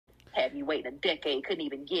Had me waiting a decade, couldn't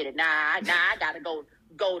even get it. Nah, I gotta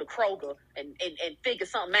go to Kroger and figure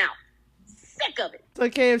something out. Sick of it. So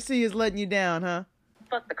KFC is letting you down, huh?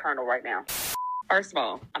 Fuck the Colonel right now. First of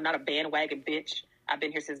all, I'm not a bandwagon bitch. I've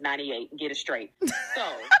been here since 98. Get it straight. So,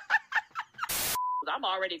 I'm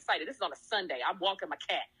already excited. This is on a Sunday. I'm walking my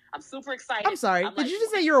cat. I'm super excited. I'm sorry. Did you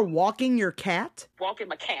just say you're walking your cat? Walking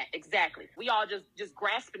my cat, exactly. We all just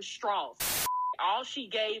grasping straws. All she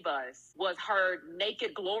gave us was her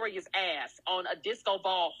naked, glorious ass on a disco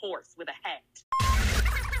ball horse with a hat.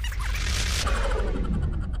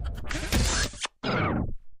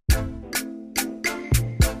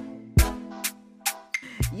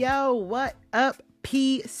 Yo, what up,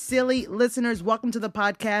 Silly listeners? Welcome to the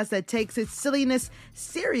podcast that takes its silliness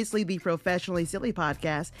seriously, the Professionally Silly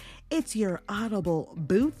Podcast. It's your audible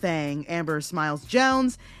boo thing, Amber Smiles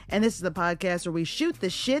Jones, and this is the podcast where we shoot the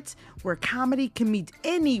shit, where comedy can meet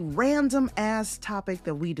any random ass topic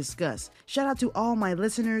that we discuss. Shout out to all my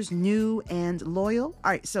listeners, new and loyal.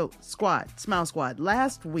 All right, so Smile Squad,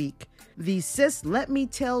 last week, the Sis Let Me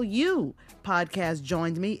Tell You podcast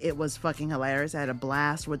joined me. It was fucking hilarious. I had a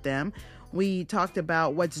blast with them. We talked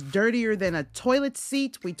about what's dirtier than a toilet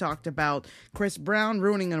seat. We talked about Chris Brown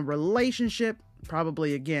ruining a relationship.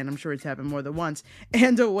 Probably again, I'm sure it's happened more than once.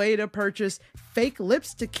 And a way to purchase fake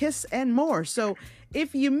lips to kiss and more. So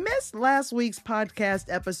if you missed last week's podcast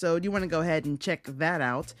episode, you want to go ahead and check that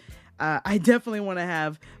out. I definitely want to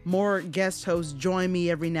have more guest hosts join me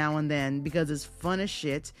every now and then because it's fun as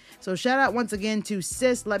shit. So shout out once again to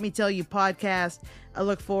Sis Let Me Tell You podcast. I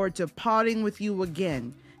look forward to podding with you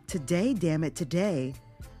again. Today, damn it, today,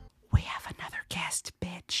 we have another guest,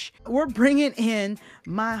 bitch. We're bringing in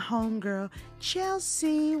my homegirl,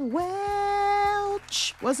 Chelsea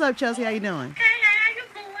Welch. What's up, Chelsea? How you doing? Hey, how you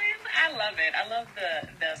doing? I love it. I love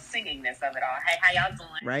the singingness of it all. Hey, how y'all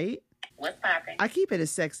doing? Right? What's popping? I keep it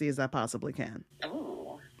as sexy as I possibly can.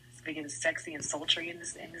 Ooh, speaking of sexy and sultry in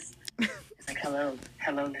this, it's like hello,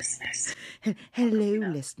 listeners. Hello,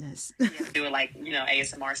 listeners. Yeah, do it like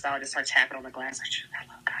ASMR style. Just start tapping on the glass. Like,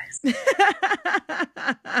 hello, guys.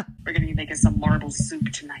 We're gonna be making some marble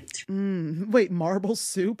soup tonight. Wait, marble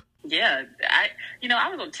soup? Yeah, I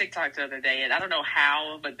was on TikTok the other day, and I don't know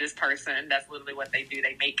how, but this person, that's literally what they do.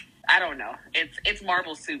 They make, I don't know, it's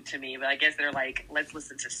marble soup to me, but I guess they're like, let's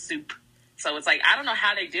listen to soup. So it's like, I don't know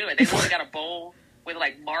how they do it. They literally got a bowl with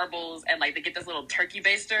like marbles, and like they get this little turkey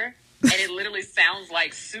baster, and it literally sounds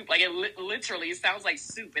like soup. Like it literally sounds like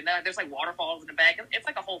soup, and then there's like waterfalls in the back. It's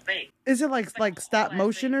like a whole thing. Is it like stop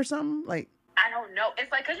motion or something? Like, I don't know.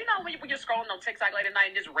 It's like, because when you're scrolling on TikTok late at night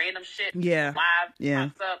and just random shit live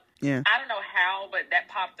pops up. Yeah. I don't know how, but that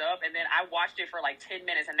popped up, and then I watched it for like 10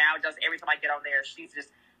 minutes, and now just every time I get on there, she's just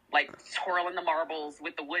like twirling the marbles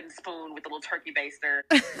with the wooden spoon with the little turkey baster.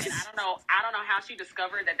 And I don't know how she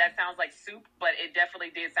discovered that sounds like soup, but it definitely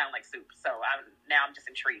did sound like soup. So I'm just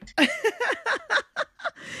intrigued.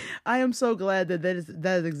 I am so glad that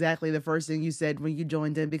is exactly the first thing you said when you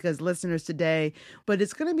joined in, because listeners today, but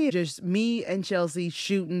it's going to be just me and Chelsea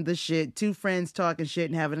shooting the shit, two friends talking shit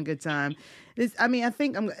and having a good time. I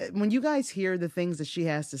think when you guys hear the things that she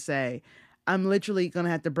has to say, I'm literally going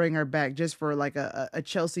to have to bring her back just for like a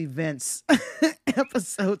Chelsea Vince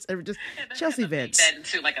episodes. Just Chelsea Vince. That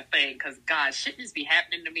into like a thing, because God, shit just be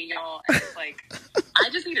happening to me, y'all. And it's like, I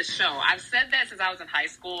just need a show. I've said that since I was in high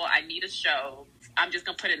school. I need a show. I'm just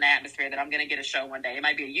going to put in the atmosphere that I'm going to get a show one day. It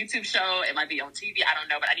might be a YouTube show. It might be on TV. I don't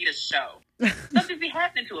know, but I need a show. Something be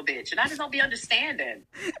happening to a bitch, and I just don't be understanding.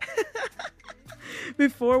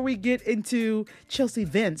 Before we get into Chelsea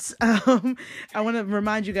Vince, I want to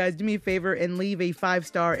remind you guys, do me a favor and leave a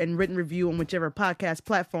 5-star and written review on whichever podcast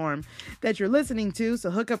platform that you're listening to. So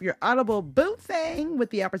hook up your Audible boo thing with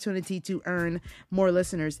the opportunity to earn more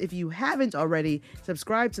listeners. If you haven't already,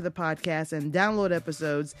 subscribe to the podcast and download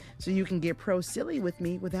episodes so you can get pro silly with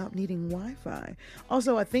me without needing Wi-Fi.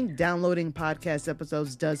 Also, I think downloading podcast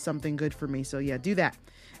episodes does something good for me. So yeah, do that.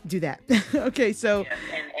 Okay, so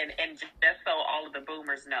and just so all of the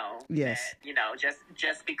boomers know, yes, that,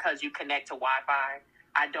 just because you connect to Wi-Fi,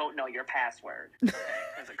 I don't know your password,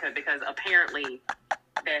 because apparently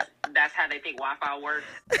that's how they think Wi-Fi works.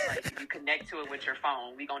 Like, if you connect to it with your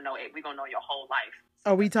phone, we gonna know it. We gonna know your whole life.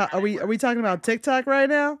 Are we talking about TikTok right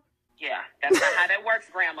now? Yeah, that's not how that works,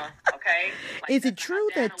 Grandma. Okay. Like, is it true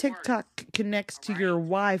that TikTok connects to your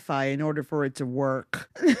Wi-Fi in order for it to work?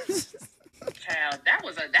 Child, that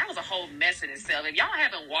was a whole mess in itself. If y'all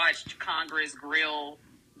haven't watched Congress grill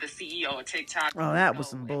the CEO of TikTok, that was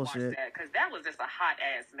some bullshit. Because that was just a hot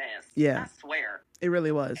ass mess. Yeah, I swear it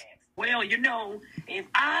really was. Well, if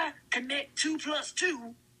I connect 2 +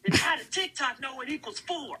 2, then how does TikTok know it equals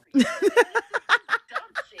 4? Dumb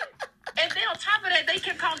shit. they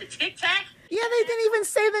kept calling it Tic Tac. Yeah, they didn't even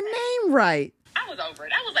say the name right. I was over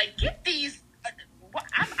it. I was like, get these.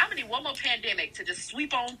 I'm gonna need one more pandemic to just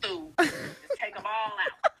sweep on through, just take them all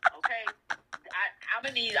out. Okay,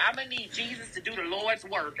 I'm gonna need Jesus to do the Lord's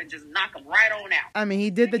work and just knock them right on out. I mean, he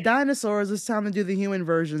did the dinosaurs. It's time to do the human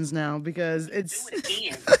versions now because it's do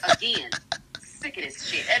it again. Sick of this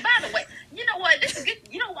shit. And by the way, you know what? This is good.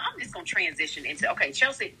 You know what? I'm just gonna transition into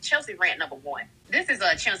Chelsea rant number one. This is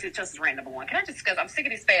Chelsea's rant number one. Can I just discuss? I'm sick of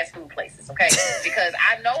these fast food places, okay? Because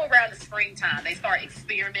I know around the springtime they start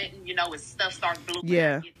experimenting, with stuff starts blooming.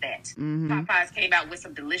 Yeah. I get that. Mm-hmm. Popeyes came out with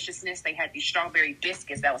some deliciousness. They had these strawberry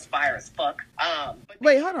biscuits that was fire as fuck.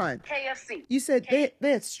 Wait, hold on. KFC. You said they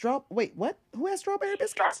had Wait, what? Who has strawberry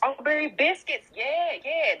biscuits? Strawberry biscuits.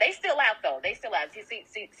 Yeah. They still out though. They still out.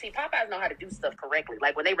 See, Popeyes know how to do stuff correctly.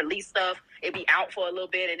 Like when they release stuff, it be out for a little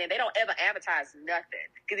bit, and then they don't ever advertise nothing.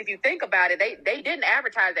 Because if you think about it, they didn't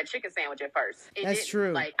advertise that chicken sandwich at first. That's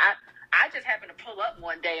true. Like I just happened to pull up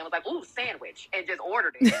one day and was like, "Ooh, sandwich," and just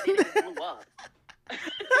ordered it, and then it just blew up.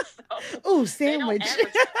 Ooh, sandwich.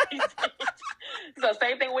 So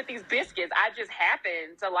same thing with these biscuits. I just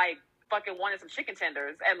happened to fucking wanted some chicken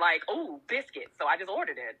tenders and ooh, biscuits. So I just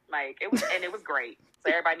ordered it. It was great.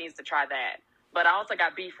 So everybody needs to try that. But I also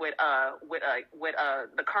got beef with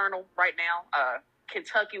the Colonel right now.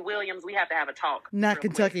 Kentucky Williams, we have to have a talk. Not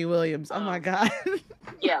Kentucky quick. Williams. Oh my God.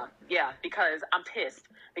 yeah, because I'm pissed.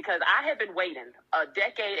 Because I have been waiting a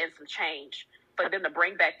decade and some change for them to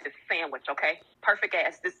bring back this sandwich, okay? Perfect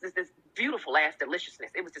ass, this beautiful ass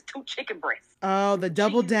deliciousness. It was just 2 chicken breasts. Oh, the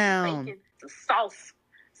double down. Bacon, some sauce.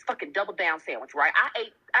 It's fucking double down sandwich, right? I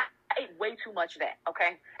ate way too much of that,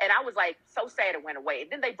 okay? And I was so sad it went away. And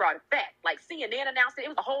then they brought it back. CNN announced it. It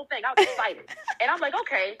was the whole thing. I was excited. And I'm like,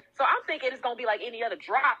 okay. So I'm thinking it's going to be like any other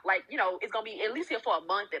drop. It's going to be at least here for a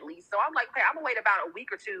month at least. So I'm like, okay, I'm going to wait about a week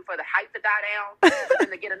or two for the hype to die down. For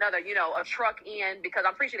them to get another, a truck in. Because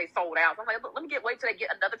I'm pretty sure they sold out. So I'm like, let me wait till they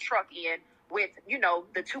get another truck in with,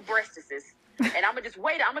 the 2 breastises. And I'm going to just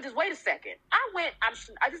wait. I'm going to just wait a second.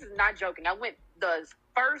 This is not joking. I went the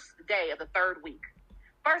first day of the third week.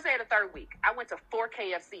 First day of the third week, I went to 4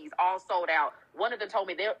 KFCs, all sold out. One of them told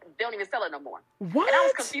me they don't even sell it no more. What? And I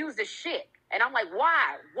was confused as shit. And I'm like,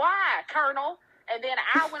 why? Why, Colonel? And then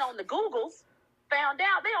I went on the Googles, found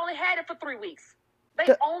out they only had it for 3 weeks.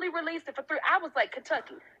 They only released it for 3. I was like,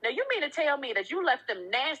 Kentucky. Now, you mean to tell me that you left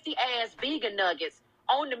them nasty-ass vegan nuggets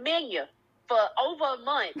on the menu for over a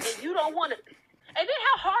month, and you don't want to... And then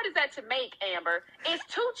how hard is that to make, Amber? It's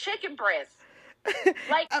 2 chicken breasts.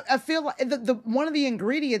 I feel like the one of the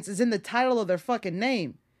ingredients is in the title of their fucking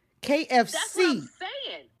name. KFC. That's what I'm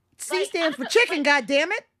saying. C stands for chicken,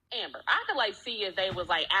 goddammit. Amber, I could see if they was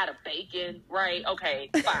out of bacon, right? Okay,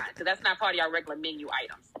 fine, because that's not part of your regular menu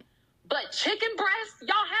items. But chicken breast,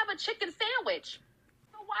 y'all have a chicken sandwich.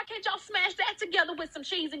 So why can't y'all smash that together with some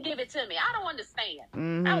cheese and give it to me? I don't understand.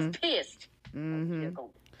 Mm-hmm. I was pissed. Mm-hmm. You're gonna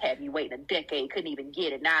have you waiting a decade, couldn't even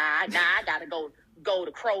get it. Nah, I gotta go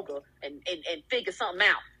to Kroger and figure something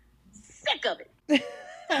out. Sick of it.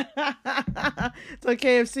 So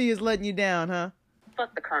KFC is letting you down, huh?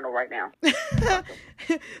 Fuck the Colonel right now.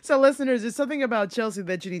 So listeners, there's something about Chelsea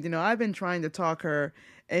that you need to know. I've been trying to talk her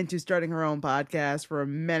into starting her own podcast for a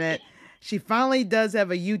minute. She finally does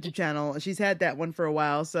have a YouTube channel. She's had that one for a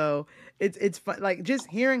while. So it's fun. Just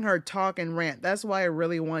hearing her talk and rant. That's why I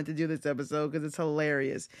really wanted to do this episode, because it's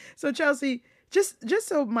hilarious. So Chelsea, just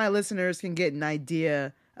so my listeners can get an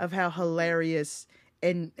idea of how hilarious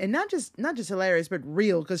and not just hilarious, but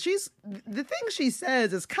real, because the thing she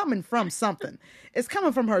says is coming from something. It's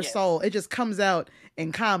coming from her soul. It just comes out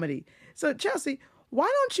in comedy. So Chelsea,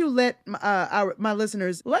 why don't you let my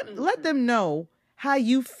listeners let them know how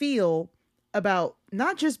you feel about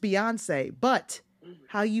not just Beyonce, but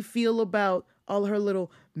how you feel about all her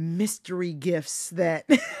little mystery gifts that.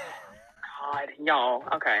 God, y'all.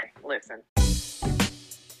 Okay, listen.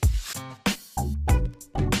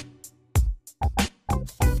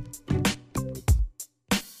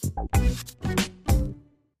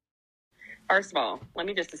 First of all, let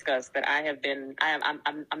me just discuss that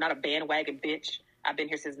I'm not a bandwagon bitch. I've been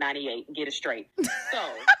here since '98. Get it straight.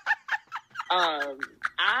 So,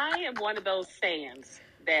 I am one of those fans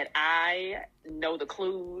that I know the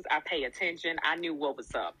clues. I pay attention. I knew what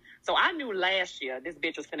was up. So I knew last year this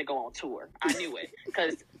bitch was finna go on tour. I knew it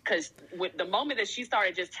because with the moment that she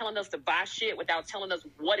started just telling us to buy shit without telling us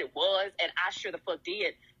what it was, and I sure the fuck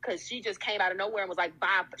did, because she just came out of nowhere and was like,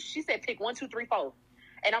 buy. She said pick 1, 2, 3, 4.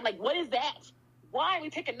 And I'm like, what is that? Why are we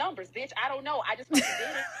picking numbers, bitch? I don't know. I just fucking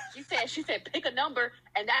did it. She said, pick a number,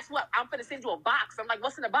 and that's what I'm finna send you a box. I'm like,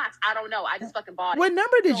 what's in the box? I don't know. I just fucking bought it. What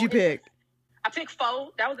number did you pick? I picked 4.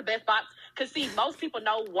 That was the best box. Because, see, most people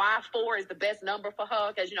know why 4 is the best number for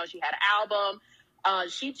her. Because, you know, she had an album.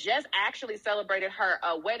 She just actually celebrated her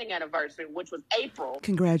wedding anniversary, which was April.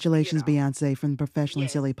 Congratulations, Beyonce, from the Professionally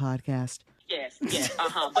Silly podcast. Yes.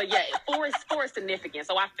 But yeah, 4 is significant.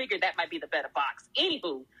 So I figured that might be the better box.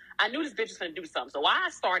 Anywho, I knew this bitch was going to do something. So I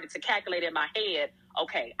started to calculate in my head,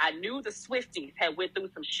 okay, I knew the Swifties had went through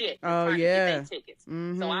some shit. Oh, yeah. To get their tickets.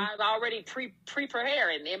 Mm-hmm. So I was already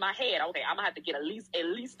pre-preparing in my head, okay, I'm going to have to get at least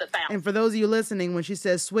 1,000. And for those of you listening, when she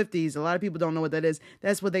says Swifties, a lot of people don't know what that is.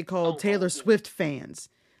 That's what they call Taylor Swift fans.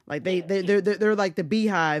 Like they're like the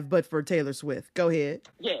Beehive, but for Taylor Swift. Go ahead.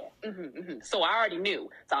 Yeah. So I already knew.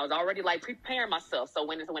 So I was already like preparing myself. So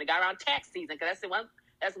when it got around tax season, because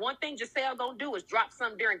that's one thing Giselle gonna do is drop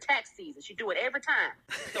something during tax season. She do it every time.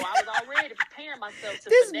 So I was already preparing myself to.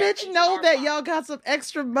 This bitch know that y'all got some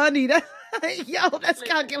extra money. That's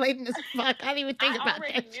calculating as fuck. I didn't even think about that. I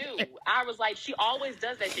already knew. Shit. I was like, she always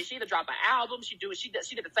does that shit. She either drop an album. She did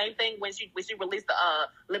the same thing when she released the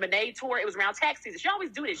Lemonade tour. It was around tax season. She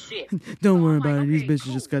always do this shit. Don't worry about it. These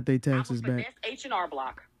bitches just got their taxes back. Finesse H&R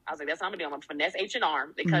Block. I was like, that's what I'm gonna do. I'm gonna finesse H&R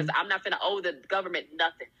because I'm not gonna owe the government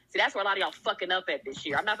nothing. See, that's where a lot of y'all fucking up at this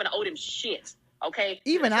year. I'm not gonna owe them shit. Okay.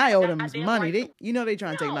 Even I owe them money. They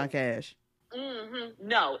trying to take my cash.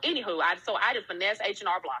 No. Anywho, I just finesse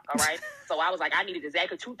H&R Block. All right. So I was like, I needed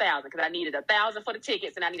exactly 2,000 because I needed 1,000 for the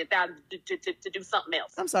tickets and I needed 1,000 to do something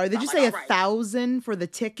else. I'm sorry. Did you say 1,000 for the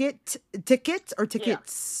ticket or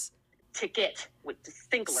tickets? Yeah. Ticket with the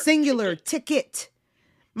singular ticket.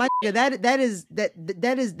 My that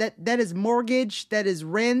is mortgage, that is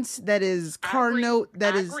rent, that is car note,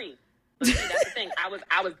 that is. Agree. But see, that's the thing.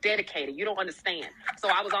 I was dedicated. You don't understand. So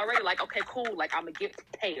I was already like, okay, cool. Like I'm gonna get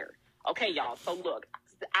prepared. Okay, y'all. So look,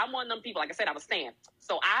 I'm one of them people. Like I said, I was staying.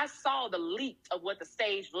 So I saw the leak of what the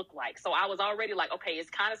stage looked like. So I was already like, okay, it's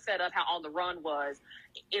kind of set up how On the Run was.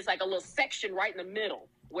 It's like a little section right in the middle.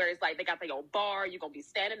 Where it's like they got their own bar, you're going to be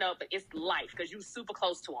standing up, but it's life because you're super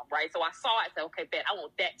close to them, right? So I saw it, I said, okay, bet, I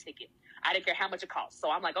want that ticket. I didn't care how much it cost. So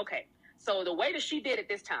I'm like, okay. So the way that she did it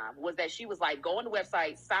this time was that she was like, go on the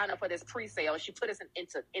website, sign up for this pre-sale. She put us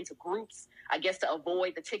into groups, I guess, to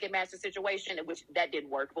avoid the Ticketmaster situation, which that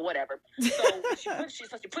didn't work, but whatever. So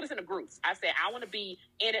she put us into groups. I said, I want to be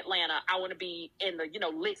in Atlanta. I want to be in the,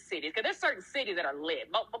 lit cities. Because there's certain cities that are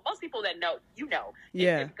lit. Most people that know,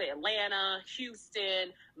 Yeah. It's Atlanta,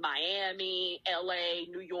 Houston, Miami, LA,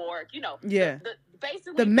 New York, Yeah.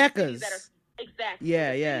 Basically the Meccas. Exactly.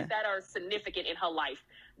 Yeah, cities that are significant in her life,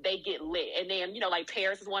 they get lit. And then, like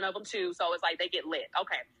Paris is one of them too. So it's like they get lit.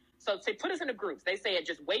 Okay. So they put us in the groups. They said,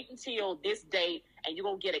 just wait until this date and you're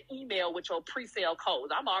going to get an email with your pre-sale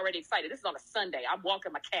codes. I'm already excited. This is on a Sunday. I'm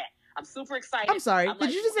walking my cat. I'm super excited. I'm sorry.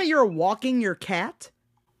 Did you just say you're walking your cat?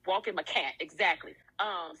 Walking my cat. Exactly.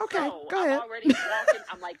 Okay, so go ahead. I'm already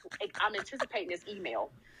walking. I'm anticipating this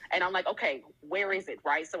email. And I'm like, okay, where is it,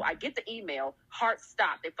 right? So I get the email, heart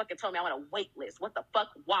stopped. They fucking told me I'm on a wait list. What the fuck?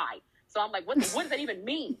 Why? So I'm like, what does that even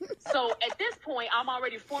mean? So at this point, I'm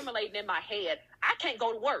already formulating in my head, I can't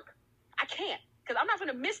go to work. I can't, because I'm not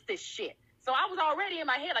going to miss this shit. So I was already in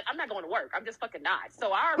my head, like, I'm not going to work. I'm just fucking not.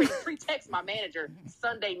 So I already pre-text my manager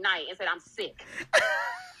Sunday night and said, I'm sick.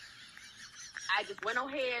 I just went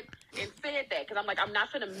ahead and said that because I'm like, I'm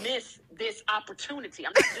not going to miss this opportunity.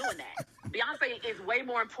 I'm not doing that. Beyonce is way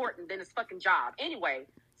more important than his fucking job. Anyway,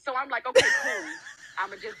 so I'm like, okay, cool. I'm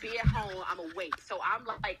going to just be at home. I'm going to wait. So I'm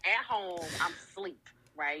like at home, I'm asleep,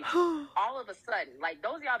 right? All of a sudden, like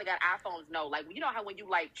those of y'all that got iPhones know, like, you know how when you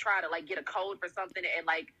like try to like get a code for something and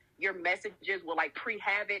like your messages will like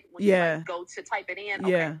pre-have it when you like, go to type it in?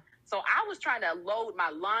 Okay. Yeah. So I was trying to load my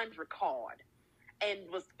laundry card and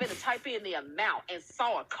was going to type in the amount and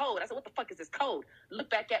saw a code. I said, what the fuck is this code? Look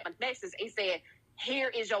back at my message. He said, here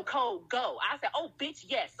is your code. Go. I said, oh, bitch,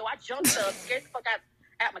 yes. So I jumped up, scared the fuck out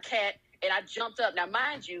at my cat, and I jumped up. Now,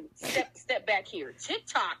 mind you, step back here.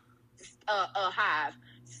 TikTok Hive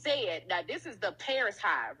said, now this is the Paris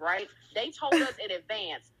Hive, right? They told us in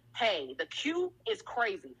advance, hey, the queue is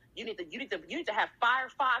crazy. You need to have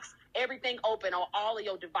Firefox, everything open on all of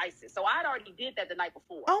your devices. So I'd already did that the night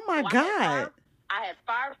before. Oh my God. I had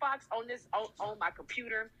Firefox on my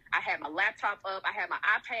computer. I had my laptop up. I had my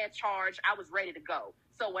iPad charged. I was ready to go.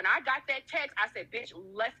 So when I got that text, I said, bitch,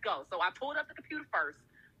 let's go. So I pulled up the computer first.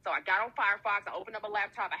 So I got on Firefox. I opened up a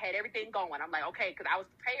laptop. I had everything going. I'm like, okay, because I was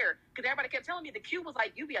prepared. Because everybody kept telling me the queue was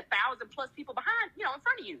like, you be 1,000 plus people behind, in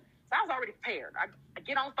front of you. So I was already prepared. I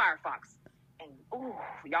get on Firefox. And, ooh,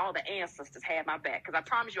 y'all, the ancestors had my back. Because I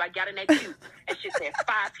promise you, I got in that queue. And shit said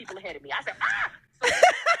 5 people ahead of me. I said, ah! So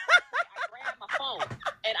I grabbed my phone.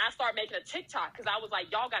 And I started making a TikTok. Because I was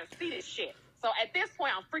like, y'all got to see this shit. So at this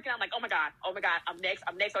point, I'm freaking out. I'm like, oh my God, I'm next.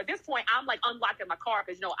 So at this point, I'm like unlocking my car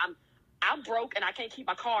because, I'm broke and I can't keep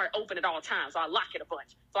my car open at all times. So I lock it a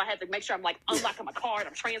bunch. So I had to make sure I'm like unlocking my car and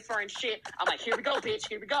I'm transferring shit. I'm like, here we go, bitch.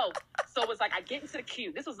 Here we go. So it's like I get into the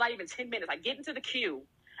queue. This was not even 10 minutes. I get into the queue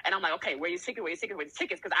and I'm like, okay, where your tickets?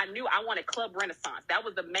 Because I knew I wanted Club Renaissance. That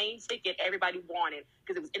was the main ticket everybody wanted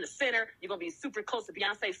because it was in the center. You're going to be super close to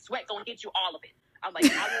Beyonce. Sweat going to hit you, all of it. I'm like,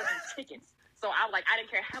 I want these tickets. So I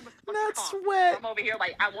didn't care how much it cost. Sweat. So I'm over here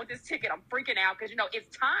like, I want this ticket. I'm freaking out because,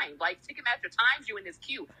 it's time. Like, Ticketmaster times you in this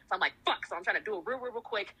queue. So I'm like, fuck. So I'm trying to do it real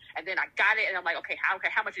quick. And then I got it. And I'm like, okay, I don't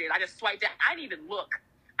care how much it is. I just swiped it. I didn't even look.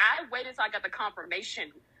 I waited until I got the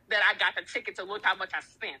confirmation that I got the ticket to look how much I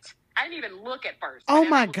spent. I didn't even look at first. Oh,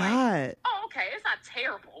 my God. Like, oh, okay. It's not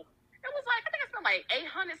terrible. It was like, I think I spent like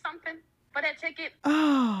 800 something for that ticket.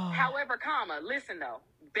 Oh. However, listen though.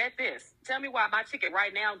 Bet this. Tell me why my ticket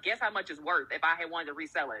right now, guess how much it's worth if I had wanted to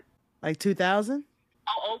resell it. Like 2,000?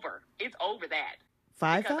 Oh, over. It's over that.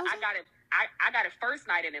 5,000? I got it first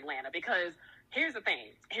night in Atlanta because here's the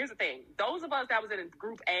thing. Those of us that was in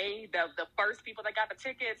group A, the first people that got the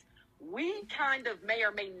tickets, we kind of may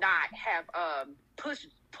or may not have pushed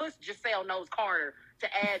Giselle Knowles Carter to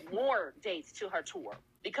add more dates to her tour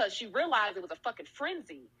because she realized it was a fucking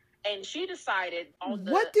frenzy. And she decided on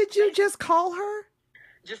the... What did you just call her?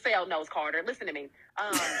 Giselle Knowles Carter. Listen to me.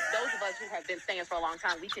 Those of us who have been fans for a long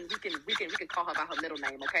time, we can call her by her middle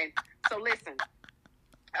name, okay? So listen.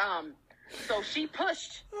 So she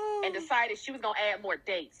pushed and decided she was gonna add more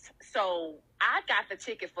dates. So I got the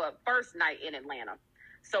ticket for first night in Atlanta.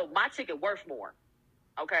 So my ticket worth more.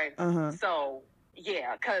 Okay? Uh-huh. So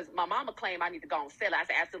yeah, because my mama claimed I need to go and sell it. I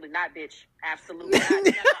said, absolutely not, bitch. Absolutely not.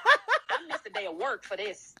 I missed a day of work for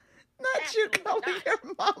this. Not absolutely you calling not. your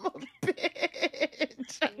mama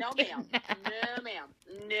bitch. No, ma'am. No, ma'am.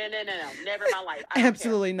 No. Never in my life.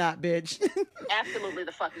 Absolutely not, bitch. Absolutely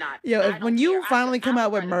the fuck not. Yo, when you finally come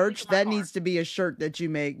out with I'm merch, that car. needs to be a shirt that you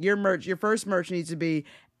make. Your first merch needs to be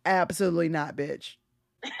absolutely not, bitch.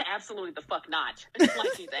 Absolutely the fuck not.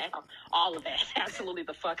 Like you said, all of that. Absolutely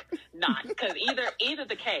the fuck not. Because either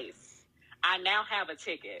the case, I now have a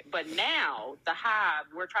ticket. But now, the Hive,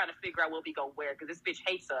 we're trying to figure out what we go wear because this bitch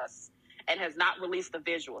hates us and has not released the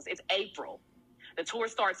visuals. It's April. The tour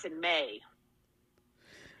starts in May.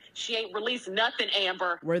 She ain't released nothing,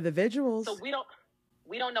 Amber. Where the visuals? So we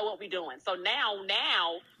don't know what we doing. So now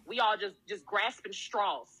we all just grasping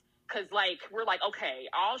straws. Cause we're like, okay,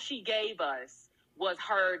 all she gave us was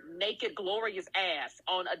her naked, glorious ass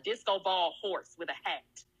on a disco ball horse with a hat.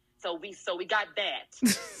 So we got that.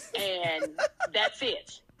 And that's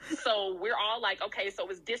it. So we're all like, okay, so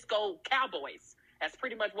it's disco cowboys. That's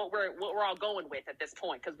pretty much what we're all going with at this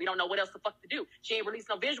point because we don't know what else the fuck to do. She ain't released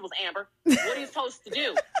no visuals, Amber. What are you supposed to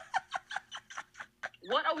do?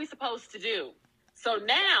 What are we supposed to do? So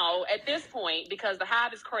now, at this point, because the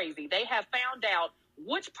Hive is crazy, they have found out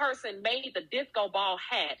which person made the disco ball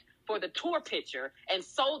hat for the tour picture and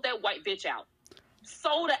sold that white bitch out.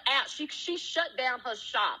 Sold her out. She shut down her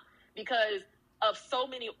shop because of so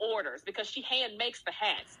many orders because she hand makes the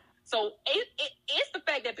hats. So it's the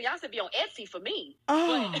fact that Beyonce be on Etsy for me.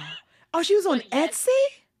 Oh, she was on Etsy?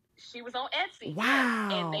 She was on Etsy. Wow.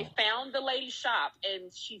 And they found the lady's shop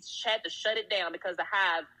and she had to shut it down because the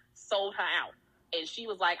Hive sold her out. And she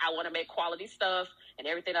was like, I want to make quality stuff and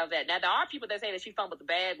everything of that. Now, there are people that say that she fumbled the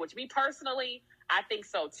bag, which me personally, I think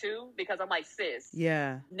so too, because I'm like, sis,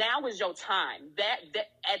 yeah, now is your time. That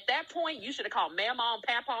at that point, you should have called Mama and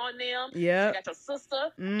Papa on them. Yeah, you got your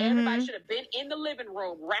sister. Mm-hmm. Everybody should have been in the living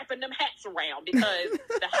room wrapping them hats around because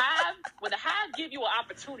the Hive, when the Hive give you an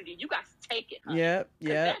opportunity, you got to take it. Yep.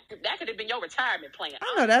 That could have been your retirement plan.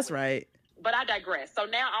 I know that's right. But I digress. So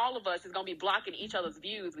now all of us is gonna be blocking each other's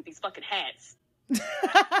views with these fucking hats.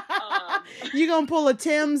 You gonna pull a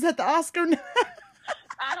Tim's at the Oscar?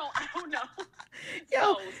 I don't know.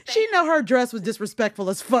 Yo, she know her dress was disrespectful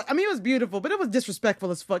as fuck. I mean, it was beautiful, but it was disrespectul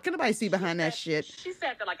as fuck. Can nobody see behind that shit? She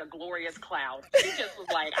sat there like a glorious cloud. She just was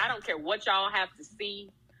like, I don't care what y'all have to see.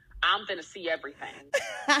 I'm gonna see everything.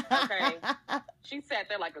 Okay? She sat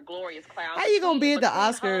there like a glorious cloud. How you gonna be at the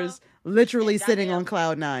Oscars literally sitting on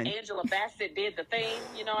cloud nine? Angela Bassett did the thing,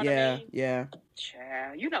 you know what I mean? Yeah.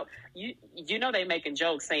 Child, you know they making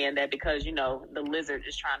jokes saying that because, the lizard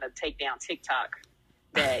is trying to take down TikTok.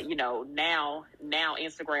 That, now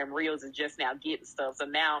Instagram Reels is just now getting stuff.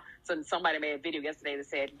 So somebody made a video yesterday that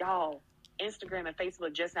said, y'all, Instagram and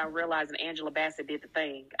Facebook just now realizing Angela Bassett did the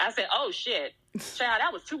thing. I said, oh shit, child,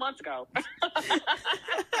 that was 2 months ago.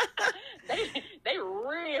 they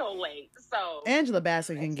real late. So Angela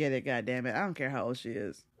Bassett can get it, goddammit. I don't care how old she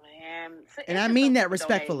is. Man, and I mean that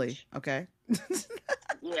respectfully, okay?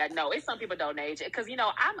 Yeah, no, it's some people don't age it because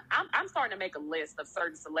I'm starting to make a list of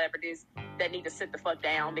certain celebrities that need to sit the fuck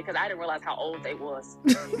down because I didn't realize how old they was.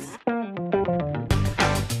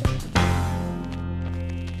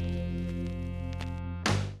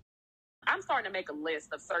 I'm starting to make a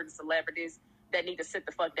list of certain celebrities that need to sit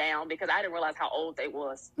the fuck down because I didn't realize how old they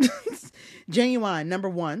was. Genuine, number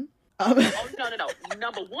one. Oh, no.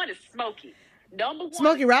 Number one is Smokey. Number one.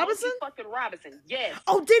 Smokey Robinson? Smokey fucking Robinson, yes.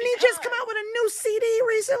 Oh, didn't he just come out with a new CD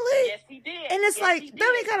recently? Yes, he did. And it's then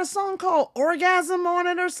he got a song called Orgasm on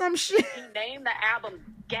it or some shit. He named the album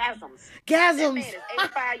Gasms. Gasms. That man is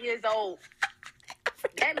 85 years old.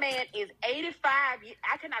 That man is 85.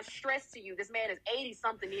 I cannot stress to you, this man is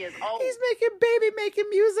 80-something years old. He's making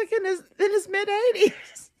music in his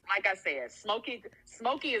mid-80s. Like I said,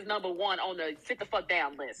 Smokey is number one on the sit the fuck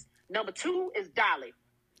down list. Number two is Dolly.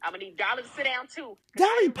 I'm gonna need Dolly to sit down too.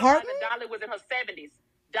 Dolly Parton? Dolly was in her 70s.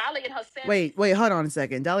 Dolly in her 70s. Wait, hold on a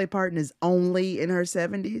second. Dolly Parton is only in her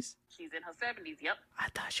 70s? She's in her 70s, yep. I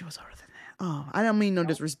thought she was older than that. Oh, I don't mean no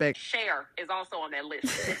disrespect. Cher is also on that list.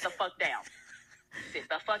 Sit the fuck down. Sit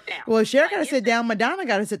the fuck down. Well, Cher gotta sit down. Madonna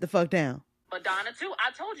gotta sit the fuck down. Madonna too.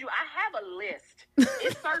 I told you, I have a list.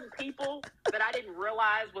 It's certain people that I didn't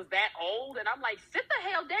realize was that old, and I'm like, sit the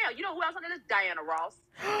hell down. You know who else on there is? Diana Ross.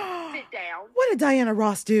 Sit down. What did Diana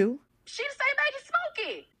Ross do? She the same age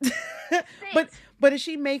as Smokey. But is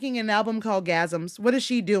she making an album called Gasms? What is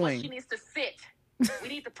she doing? Well, she needs to sit. We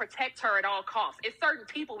need to protect her at all costs. It's certain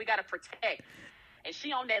people we got to protect. And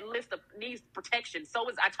she on that list of needs protection. So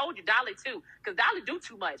I told you, Dolly too, because Dolly do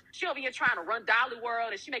too much. She over here trying to run Dolly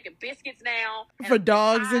World, and she making biscuits now for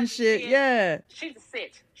dogs and shit. Yeah, she's a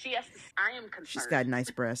sit. She has to. I am concerned. She's got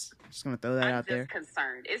nice breasts. Just gonna throw that out there. I'm just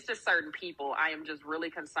concerned. It's just certain people. I am just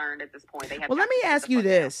really concerned at this point. They have. Well, let me ask you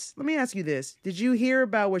this. Did you hear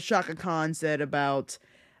about what Shaka Khan said about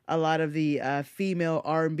a lot of the female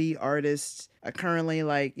R&B artists currently,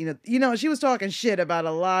 like, she was talking shit about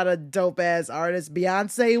a lot of dope ass artists.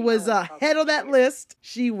 Beyonce was head of that list.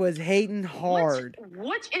 She was hating hard.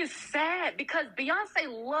 Which is sad because Beyonce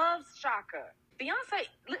loves Shaka. Beyonce.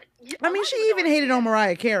 I mean, she even hated on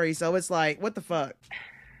Mariah Carey, so it's like, what the fuck?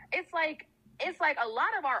 It's like a lot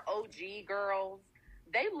of our OG girls.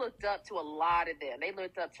 They looked up to a lot of them. They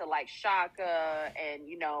looked up to like Shaka and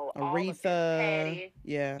Aretha, Patty,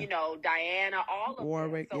 yeah, Diana, all of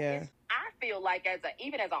Warwick, them. So yeah. I feel like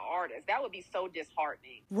even as an artist, that would be so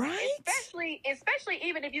disheartening, right? Especially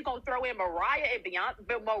even if you're gonna throw in Mariah and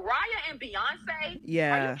Beyonce.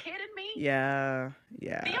 Yeah, are you kidding me? Yeah.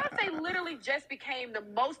 Beyonce literally just became the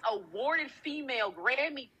most awarded female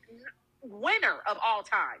Grammy winner of all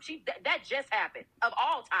time. That just happened of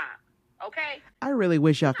all time. Okay. I really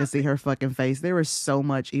wish y'all could see her fucking face. There was so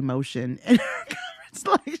much emotion in her. It's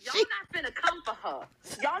like y'all not finna come for her.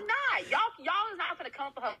 Y'all not. Y'all is not finna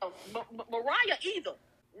come for her. Mariah either.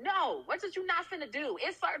 No. What did you not finna do?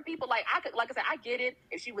 It's certain people like I said, I get it.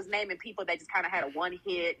 If she was naming people that just kind of had a one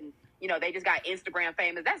hit and they just got Instagram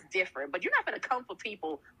famous, that's different. But you're not finna come for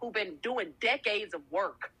people who've been doing decades of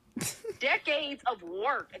work, that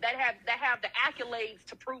have the accolades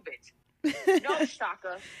to prove it. No,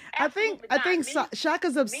 Shaka. I think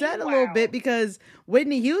Shaka's upset a little bit because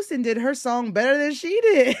Whitney Houston did her song better than she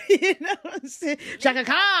did. Shaka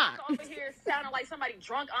Khan over here sounding like somebody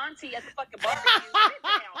drunk auntie at the fucking barbecue. Sit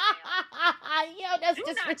down, yo, that's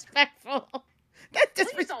disrespectful. That's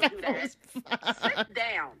disrespectful. Please don't do that. Sit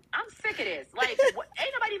down. I'm sick of this. Like,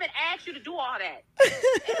 ain't nobody even asked you to do all that.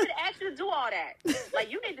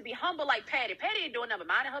 Like, you need to be humble like Patty. Patty ain't doing nothing,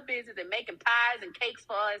 minding her business and making pies and cakes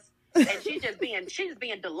for us. And she's just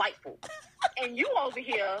being delightful. And you over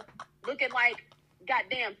here looking like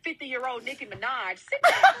goddamn 50-year-old Nicki Minaj. Sit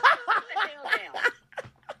down. Sit the hell down.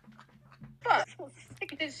 Fuck. I'm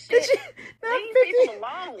sick of this shit. Leave people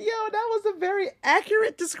alone. Yo, that was a very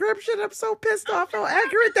accurate description. I'm so pissed off how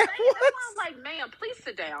accurate that was. I'm like, ma'am, please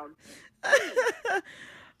sit down.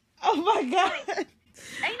 Oh my God.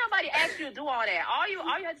 Ain't nobody asked you to do all that. All you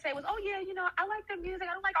had to say was, oh yeah, I like their music.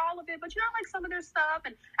 I don't like all of it, but I like some of their stuff.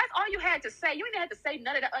 And that's all you had to say. You didn't have to say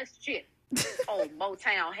none of the us shit. Oh,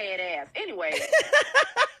 Motown head ass. Anyway.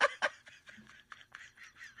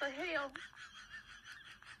 The hell?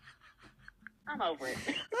 I'm over it.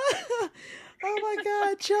 Oh my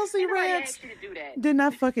God, Chelsea rants. Asked you to do that. Didn't I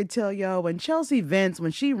fucking tell y'all, when Chelsea vents,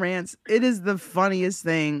 when she rants, it is the funniest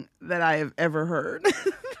thing that I have ever heard.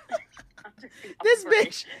 This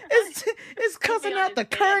bitch is cussing out the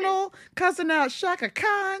Colonel, cussing out Shaka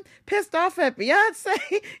Khan, pissed off at Beyonce.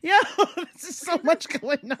 Yo, this is so much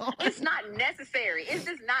going on. It's not necessary. It's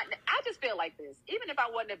just not. I just feel like this. Even if I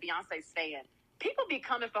wasn't a Beyonce stan, people be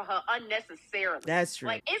coming for her unnecessarily. That's true.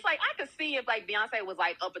 Like, it's like, I could see if, like, Beyonce was,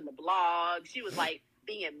 like, up in the blog. She was, like,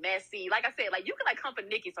 being messy. Like I said, like, you could, like, come for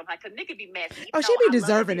Nicki sometimes, because Nicki be messy. Oh, she'd be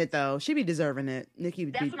deserving it, though. She'd be deserving it. Nicki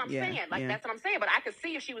would be. That's what I'm saying. Like, that's what I'm saying. But I could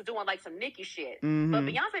see if she was doing, like, some Nicki shit. Mm-hmm. But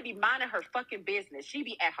Beyonce be minding her fucking business. She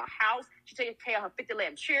be at her house. She take care of her 50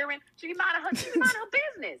 lamb cheering. She be minding her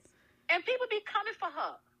business. And people be coming for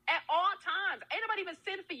her at all times. Ain't nobody even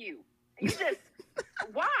sitting for you. You just,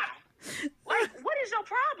 why? Like, what is your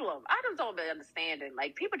problem? I just don't understand it.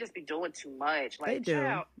 Like, people just be doing too much. Like, they do.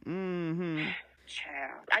 Child. Mm-hmm.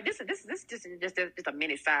 Child. This is just a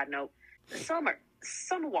mini side note. Summer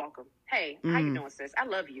Walker. Hey, how you doing, sis? I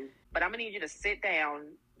love you, but I'm gonna need you to sit down,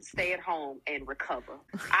 stay at home, and recover.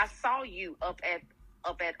 I saw you up at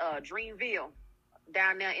Dreamville,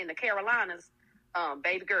 down there in the Carolinas,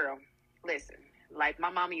 baby girl. Listen, like my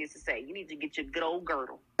mama used to say, you need to get your good old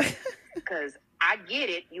girdle, because I get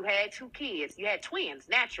it. You had 2 kids. You had twins,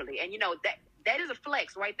 naturally. And, you know, that is a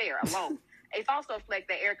flex right there alone. It's also a flex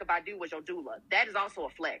that Erykah Badu was your doula. That is also a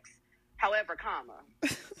flex. However,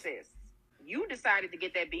 sis, you decided to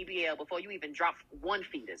get that BBL before you even dropped 1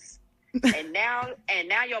 fetus. And now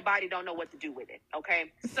your body don't know what to do with it,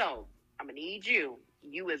 okay? So, I'm going to need you.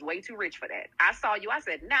 You is way too rich for that. I saw you. I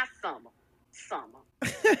said, not Summer.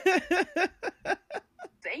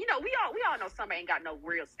 You know, we all know Summer ain't got no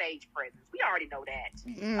real stage presence. We already know that.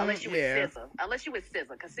 Unless you with SZA. Unless you with SZA.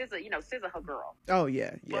 Because SZA, you know, SZA her girl. Oh,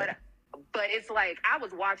 yeah. But it's like, I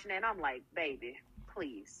was watching it and I'm like, baby,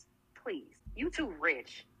 please. You too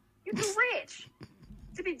rich. You too rich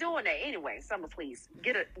to be doing that. Anyway, Summer, please.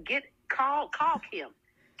 Call Kim.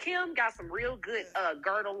 Kim got some real good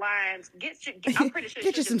girdle lines. I'm pretty sure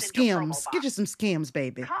get you some skims. Get you some skims,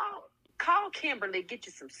 baby. Call Kimberly, get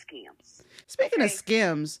you some skims. Speaking of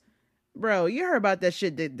skims, bro, you heard about that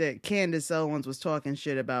shit that Candace Owens was talking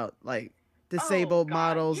shit about, like disabled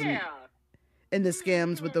models and the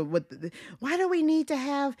skims with the why do we need to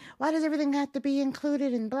have, why does everything have to be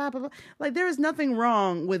included and blah, blah, blah. Like, there is nothing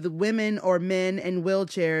wrong with women or men in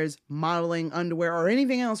wheelchairs modeling underwear or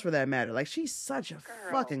anything else for that matter. Like, she's such a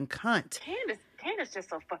fucking cunt. Candace just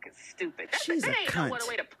so fucking stupid. She's a cunt. No other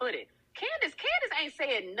way to put it. Candace ain't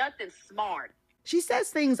saying nothing smart. She says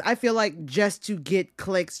things, I feel like, just to get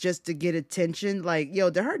clicks, just to get attention. Like, yo,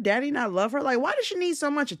 did her daddy not love her? Like, why does she need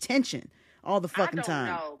so much attention all the fucking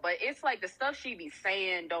time? I don't know, but it's like the stuff she be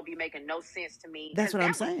saying don't be making no sense to me. That's what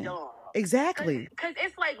I'm saying. Exactly. Because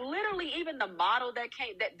it's like literally even the model that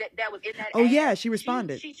came, that was in that Oh, ad, yeah, she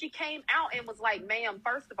responded. She came out and was like, ma'am,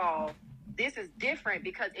 first of all, this is different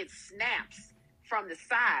because it snaps from the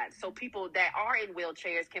side, so people that are in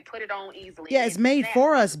wheelchairs can put it on easily. Yeah, it's made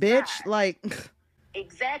for us, bitch. Like,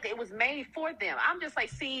 exactly, it was made for them. I'm just like,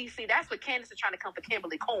 see, that's what Candace is trying to come for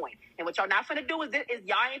Kimberly Coyne, and what y'all not finna do is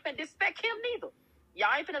y'all ain't finna disrespect Kim neither. Y'all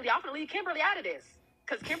finna leave Kimberly out of this,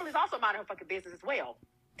 because Kimberly's also minding her fucking business as well.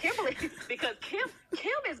 Kimberly, because Kim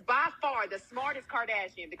is by far the smartest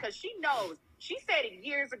Kardashian, because she said it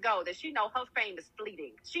years ago that she know her fame is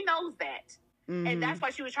fleeting. She knows that. Mm-hmm. And that's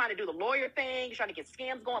why she was trying to do the lawyer thing, trying to get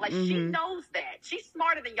scams going. Like, she knows that. She's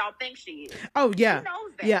smarter than y'all think she is. Oh, yeah. She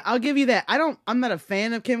knows that. Yeah, I'll give you that. I'm not a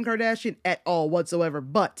fan of Kim Kardashian at all whatsoever,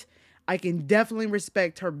 but I can definitely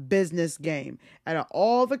respect her business game. Out of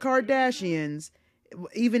all the Kardashians,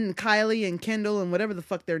 even Kylie and Kendall and whatever the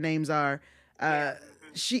fuck their names are,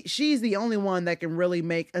 she's the only one that can really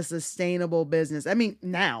make a sustainable business. I mean,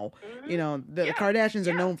 now, you know, the Kardashians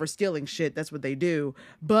are known for stealing shit. That's what they do.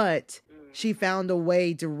 But she found a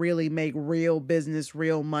way to really make real business,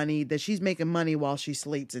 real money, that she's making money while she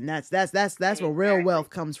sleeps. And that's exactly where real wealth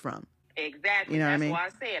comes from. Exactly. You know that's what I mean? why I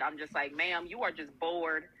said, I'm just like, ma'am, you are just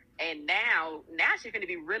bored. And now she's going to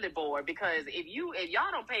be really bored, because if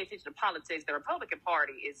y'all don't pay attention to politics, the Republican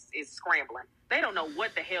Party is scrambling. They don't know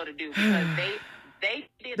what the hell to do, because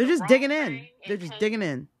they're just digging in. They're just digging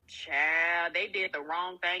in. Child, they did the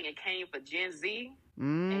wrong thing and came for Gen Z.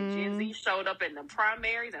 And Gen Z showed up in the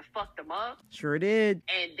primaries and fucked them up. Sure did.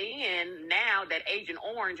 And then, now that Agent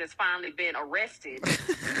Orange has finally been arrested,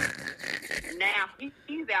 now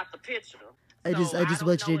he's out the picture. I just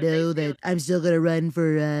want you to know that I'm still going to run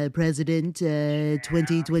for president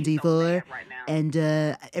 2024. And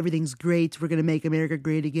everything's great. We're going to make America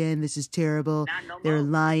great again. This is terrible. They're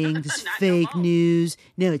lying. This is fake news.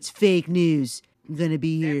 No, it's fake news. I'm going to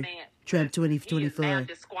be here. Trump 2024. He is now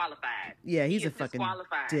disqualified. Yeah, he's a fucking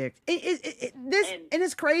dick. And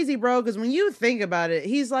it's crazy, bro, because when you think about it,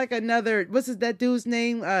 he's like another, that dude's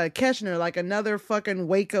name? Keshner, like another fucking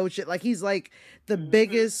Waco shit. Like, he's like the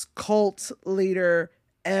biggest cult leader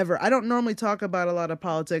ever. I don't normally talk about a lot of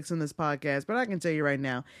politics in this podcast, but I can tell you right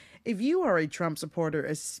now, if you are a Trump supporter,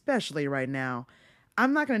 especially right now,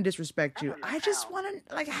 I'm not going to disrespect you. I just want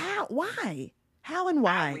to, like, how? Why? How and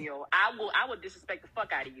why? I will disrespect the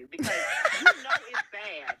fuck out of you because you know it's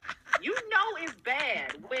bad. You know it's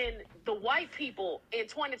bad when the white people in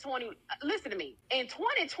 2020, listen to me, in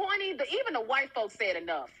 2020, even the white folks said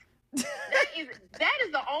enough. That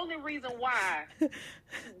is the only reason why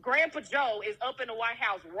Grandpa Joe is up in the White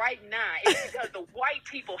House right now is because the white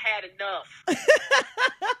people had enough.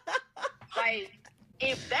 Like,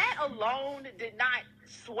 if that alone did not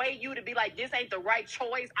sway you to be like, this ain't the right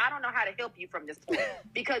choice, I don't know how to help you from this point.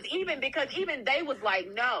 Because even they was like,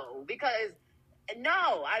 no, because I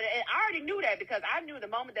already knew that because I knew the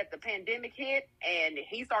moment that the pandemic hit and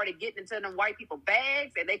he started getting into them white people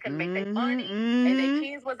bags and they couldn't make their money and their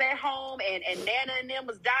kids was at home and Nana and them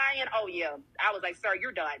was dying. Oh yeah, I was like, sir,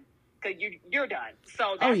 you're done because you're done.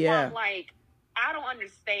 So that's why I'm like, I don't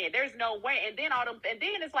understand. There's no way. And then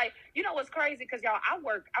it's like, you know what's crazy? Because y'all, I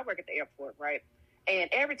work at the airport, right? And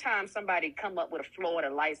every time somebody come up with a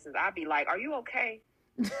Florida license, I'd be like, are you okay?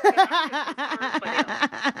 Because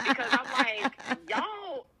I'm like,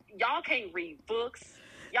 y'all can't read books,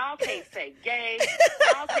 y'all can't say gay,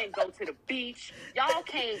 y'all can't go to the beach, y'all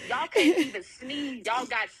can't even sneeze, y'all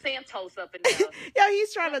got Santos up in there. Yo,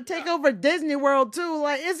 he's trying to take over Disney World too.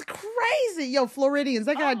 Like, it's crazy. Yo, Floridians,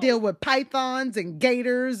 they gotta deal with pythons and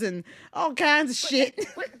gators and all kinds of shit.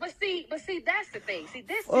 But see, that's the thing.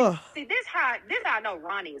 This how I know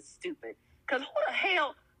Ronnie is stupid. Because who the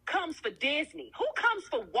hell comes for Disney? Who comes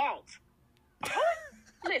for Walt?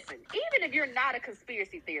 Listen, even if you're not a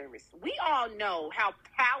conspiracy theorist, we all know how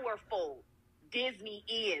powerful Disney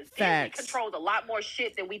is. Facts. Disney controls a lot more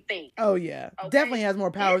shit than we think. Oh yeah, okay? Definitely has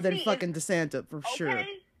more power than fucking DeSantis for sure.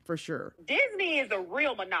 For sure. Disney is a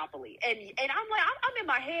real monopoly. And I'm like, I'm in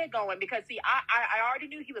my head going, because see, I already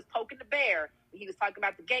knew he was poking the bear when he was talking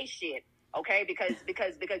about the gay shit. Okay,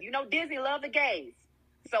 because you know Disney love the gays.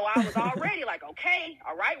 So I was already like, okay,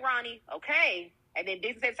 all right, Ronnie, okay. And then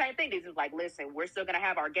Disney said the same thing. Disney was like, listen, we're still going to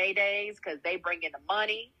have our gay days because they bring in the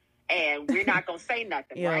money and we're not going to say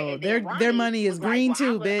nothing, Yo, right? And their money is green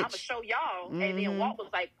too, bitch. I'm going to show y'all. Mm-hmm. And then Walt was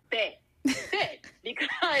like, bet.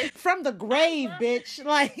 Because from the grave, bitch.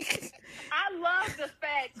 Like, I love the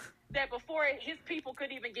fact that before his people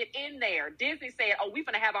could even get in there, Disney said, oh, we're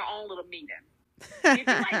going to have our own little meeting. Did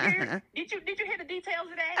you hear the details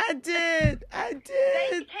of that? I did.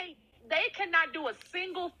 They cannot do a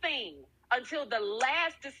single thing until the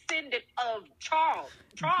last descendant of Charles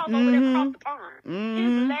over there across the pond,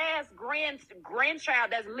 his last grandchild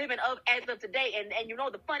that's living as of today. And you know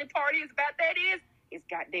the funny part is about that is it's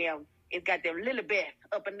goddamn Lilibeth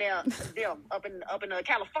up in there, up in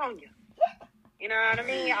California. You know what I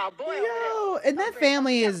mean? Oh boy, yo, and that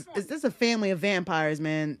family is this a family of vampires,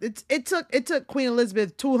 man. It took Queen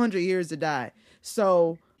Elizabeth 200 years to die.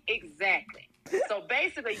 So exactly. So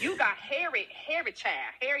basically, you got Harry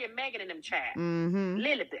and Meghan and them child. Mm-hmm.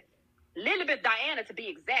 Lilibeth Diana to be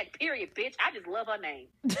exact. Period, bitch. I just love her name.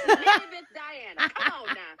 Lilibeth Diana. Come on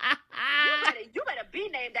now. You better be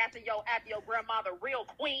named after your grandmother, real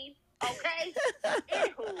queen. Okay.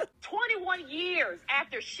 Anywho, 21 years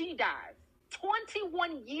after she dies.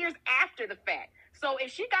 21 years after the fact. So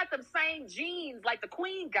if she got them same genes like the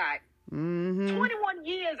queen got, 21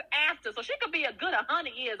 years after, so she could be a good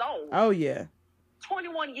 100 years old. Oh yeah.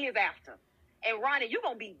 21 years after. And Ronnie, you're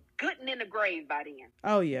going to be good and in the grave by then.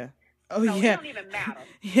 Oh yeah. Oh so yeah. It don't even matter.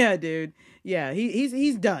 Yeah, dude. Yeah, he's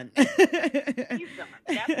done. He's done.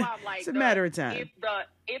 That's why I'm like, it's a matter of time.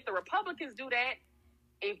 If the Republicans do that,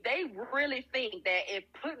 if they really think that if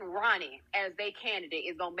putting Ronnie as their candidate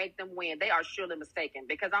is going to make them win, they are surely mistaken.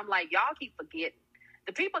 Because I'm like, y'all keep forgetting.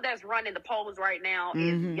 The people that's running the polls right now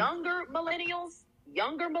is younger millennials,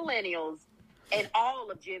 and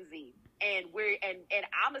all of Gen Z. And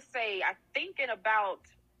I'm going to say, I think in about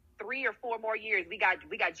 3 or 4 more years, we got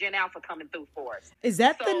Gen Alpha coming through for us. Is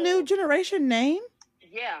that the new generation name?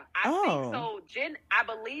 Yeah, I think so. I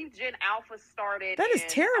believe Gen Alpha started. That is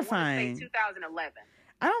terrifying. I want to say 2011.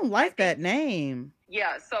 I don't like that name.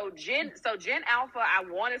 Yeah, so Gen Alpha, I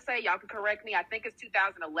want to say, y'all can correct me, I think it's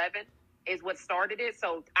 2011 is what started it.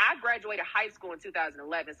 So I graduated high school in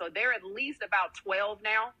 2011. So they're at least about 12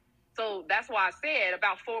 now. So that's why I said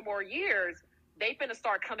about 4 more years, they finna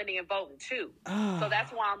start coming in and voting too. So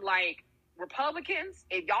that's why I'm like, Republicans,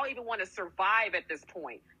 if y'all even want to survive at this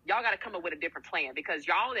point, y'all got to come up with a different plan because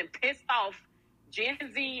y'all then pissed off Gen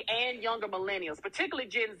Z and younger millennials, particularly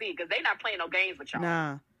Gen Z, because they not playing no games with y'all.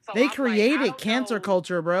 Nah. So They I'm created like, I don't cancer know.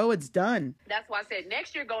 culture, bro. It's done. That's why I said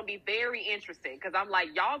next year gonna be very interesting because I'm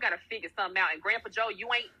like, y'all gotta figure something out. And Grandpa Joe, you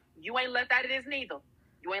ain't left out of this neither.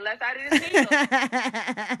 You ain't left out of this neither.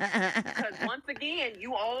 Because once again,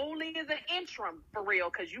 you only is an interim for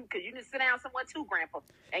real. Because you need to sit down somewhere too, Grandpa,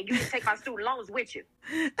 and you can take my student loans with you.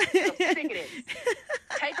 So sick of this.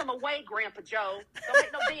 Take them away, Grandpa Joe. Don't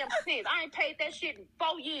make no damn sense. I ain't paid that shit in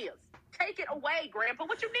 4 years. Take it away, Grandpa.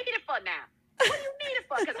 What you need it for now? What do you need it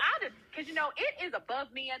for? Because you know it is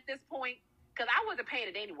above me at this point. Because I wasn't paying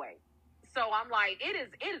it anyway. So I'm like, it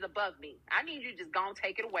is above me. I need you to just go and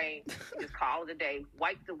take it away. Just call it a day.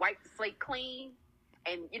 Wipe the slate clean,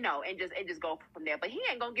 and just go from there. But he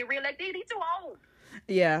ain't gonna get reelected. He's too old.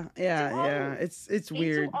 Yeah. It's He's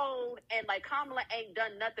weird. too old, and like Kamala ain't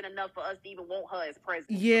done nothing enough for us to even want her as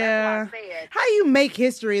president. Yeah. So that's why I said, how you make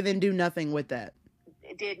history and then do nothing with that?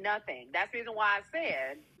 It did nothing. That's the reason why I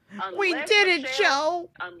said we did it, Joe.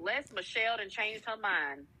 Unless Michelle done changed her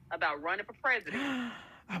mind about running for president.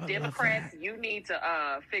 Democrats, you need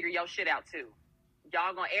to figure your shit out too.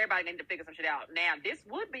 Everybody need to figure some shit out. Now, this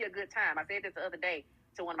would be a good time. I said this the other day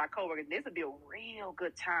to one of my coworkers. This would be a real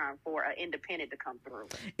good time for an independent to come through.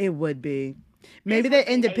 It would be. Maybe the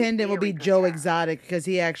independent will be Joe Exotic because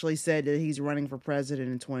he actually said that he's running for president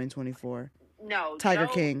in 2024. No, Tiger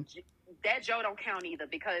King. That Joe don't count either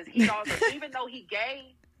because he's also, even though he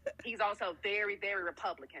gay, he's also very, very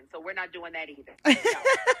Republican. So we're not doing that either. No.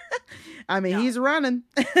 I mean, he's running.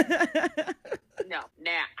 No.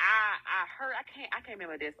 Now I heard I can't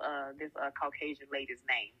remember this Caucasian lady's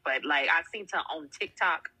name, but like I seen her on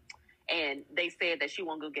TikTok, and they said that she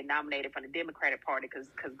won't go get nominated from the Democratic Party because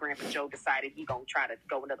Grandpa Joe decided he gonna try to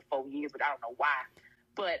go another 4 years, but I don't know why.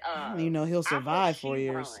 But he'll survive 4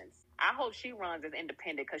 years. I hope she runs as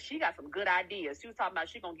independent because she got some good ideas. She was talking about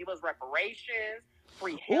she gonna give us reparations.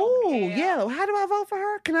 Free healthcare. Oh, yeah. How do I vote for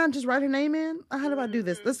her? Can I just write her name in? How do I do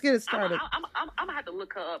this? Let's get it started. I'm gonna have to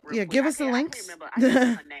look her up. Yeah, quick. give us the links. I can't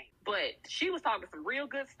remember her name, but she was talking some real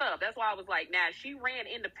good stuff. That's why I was like, now if she ran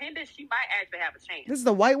independent, she might actually have a chance. This is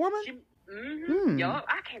the white woman. Yo,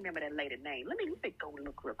 I can't remember that lady name. Let me go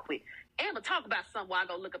look real quick. And I'm gonna talk about something while I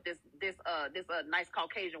go look up this nice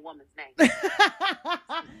Caucasian woman's name.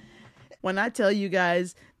 When I tell you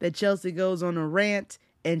guys that Chelsea goes on a rant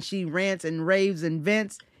and she rants and raves and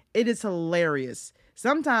vents, it is hilarious.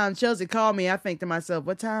 Sometimes Chelsea called me, I think to myself,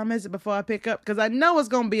 what time is it before I pick up? Because I know it's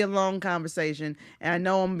going to be a long conversation, and I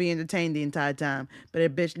know I'm going to be entertained the entire time, but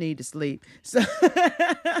that bitch need to sleep. So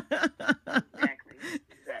Exactly.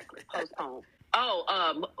 Postpone.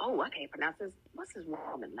 I can't pronounce this. What's his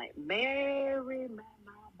woman's name? Maureen,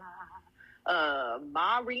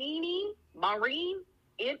 Marianne.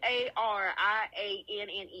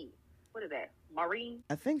 What is that? Maureen?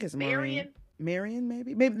 I think it's Marion,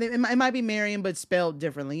 maybe. Maybe it might be Marion, but spelled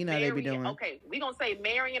differently. You know Marion, how they be doing. Okay, we're going to say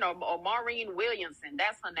Marion or Maureen Williamson.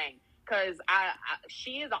 That's her name. Because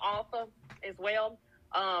she is an author as well.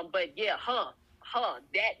 But yeah, her.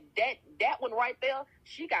 That one right there,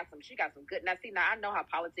 she got some good. Now I know how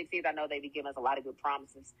politics is. I know they be giving us a lot of good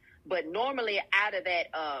promises. But normally out of that,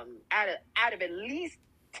 out of at least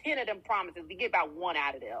 10 of them promises, we get about one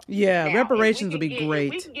out of there. Yeah, now, reparations would be great.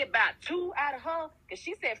 If we can get about 2 out of her, because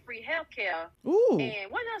she said free healthcare. Ooh. And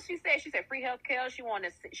what else she said? She said free healthcare. She want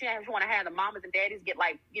to have the mamas and daddies get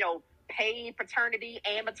paid paternity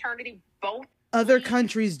and maternity both. Other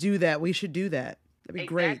countries do that. We should do that. That'd be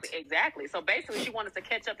great. Exactly. So basically, she wants us to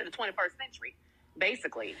catch up to the 21st century.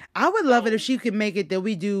 Basically, I would love it if she could make it that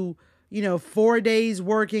we do 4 days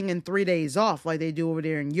working and 3 days off like they do over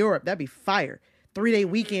there in Europe. That'd be fire. 3-day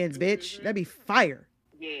weekends, bitch. That'd be fire.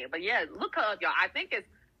 Yeah, but yeah, look her up, y'all. I think it's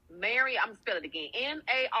Mary. I'm spelling it again.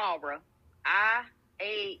 Marianne.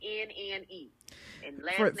 And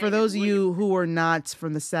for those of you who are not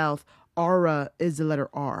from the South, Aura is the letter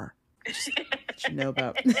R. What you know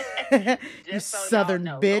about you Southern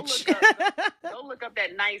bitch. Go look up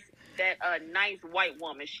that nice white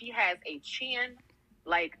woman. She has a chin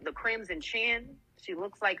like the crimson chin. She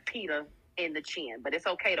looks like Peter in the chin, but it's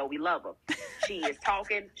okay though. We love her. She is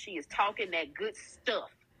talking that good stuff.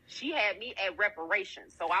 She had me at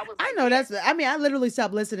reparations, so I was. I know I literally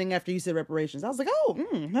stopped listening after you said reparations. I was like,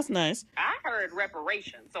 oh, that's nice. I heard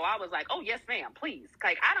reparations, so I was like, oh yes, ma'am, please.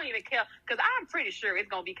 Like I don't even care because I'm pretty sure it's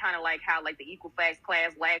gonna be kind of like how like the equal class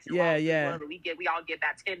last year. Yeah. We all get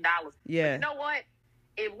about $10. Yeah. But you know what?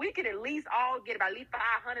 If we could at least all get about at least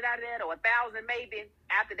 500 out of that or 1,000 maybe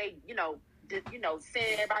after they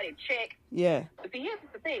send everybody a check. Yeah. But see, here's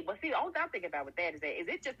the thing. But see, the only thing I'm thinking about with that is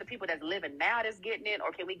it just the people that's living now that's getting it,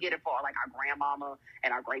 or can we get it for like our grandmama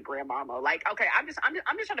and our great grandmama? Like, okay, I'm just trying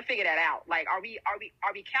to figure that out. Like, are we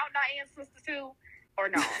counting our ancestors too, or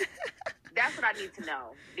no? That's what I need to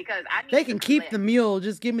know, because I need They can to keep collect. the mule.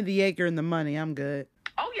 Just give me the acre and the money. I'm good.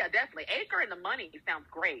 Oh yeah, definitely. Acre and the money sounds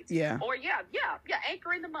great. Yeah. Or yeah,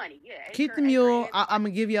 acre and the money. Yeah. Keep the Acre mule. and I'm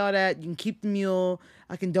gonna give you all that. You can keep the mule.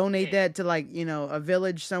 I can donate that to, like, a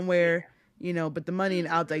village somewhere. But the money, and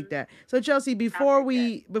I'll take that. So Chelsea, before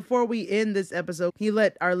we end this episode, can you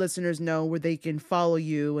let our listeners know where they can follow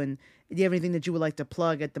you, and do you have anything that you would like to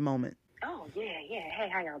plug at the moment? Oh yeah. Hey,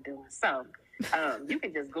 how y'all doing? So, you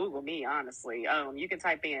can just Google me, honestly. You can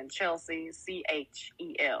type in Chelsea,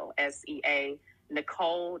 CHELSEA,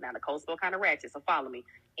 Nicole. Now Nicole's still kind of ratchet, so follow me.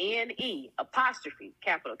 NE apostrophe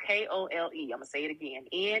capital KOLE. I'm gonna say it again.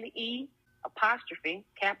 NE apostrophe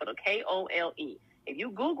capital KOLE. If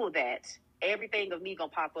you Google that, everything of me gonna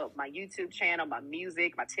pop up. My YouTube channel, my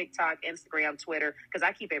music, my TikTok, Instagram, Twitter, because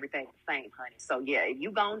I keep everything the same, honey. So yeah, if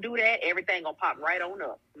you gonna do that, everything gonna pop right on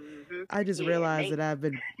up. Mm-hmm. I just realized that I've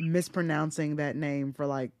been mispronouncing that name for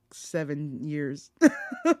like 7 years.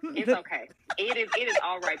 It's okay. It is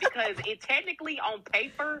all right, because it technically on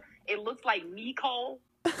paper it looks like Nicole,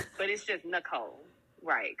 but it's just Nicole,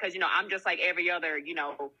 right? Because I'm just like every other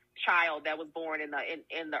child that was born in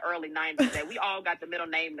the early 90s, that we all got the middle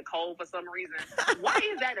name Nicole for some reason. Why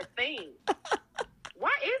is that a thing?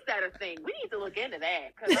 Why is that a thing? We need to look into that,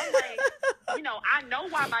 because I'm like, I know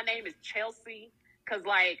why my name is Chelsea, because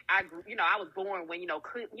like I was born when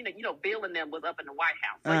Bill and them was up in the White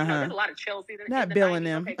House. So there's a lot of Chelseas in Not the Bill 90s. and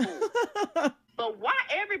them. Okay, cool. But why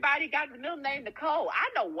everybody got the middle name Nicole? I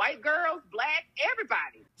know white girls, black,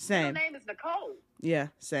 everybody. Same. Middle name is Nicole. Yeah,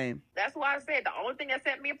 same. That's why I said the only thing that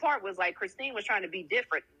set me apart was like Christine was trying to be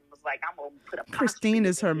different. Was like, I'm gonna put a Christine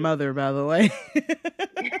is her mother, by the way.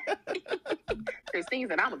 Christine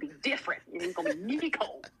said, I'm gonna be different. And it's gonna be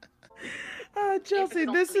Nicole. Chelsea,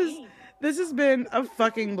 this has been a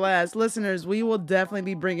fucking blast. Listeners, we will definitely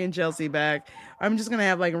be bringing Chelsea back. I'm just going to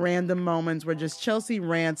have like random moments where just Chelsea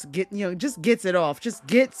rants, just gets it off. Just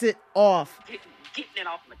gets it off. Getting it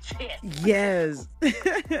off my chest. Yes.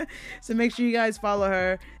 So make sure you guys follow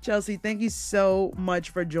her. Chelsea, thank you so much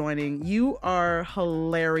for joining. You are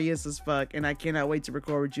hilarious as fuck, and I cannot wait to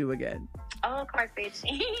record with you again. Oh, of course, bitch.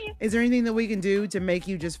 Is there anything that we can do to make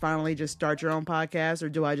you just finally just start your own podcast, or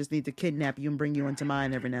do I just need to kidnap you and bring you into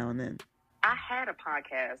mine every now and then? I had a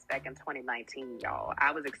podcast back in 2019, y'all.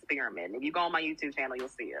 I was experimenting. If you go on my YouTube channel, you'll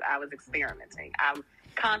see it. I was experimenting. I'm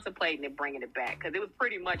contemplating and bringing it back, because it was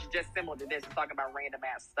pretty much just similar to this, talking about random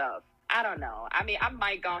ass stuff. I don't know. I mean, I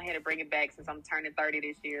might go ahead and bring it back since I'm turning 30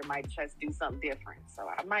 this year. Might just do something different. So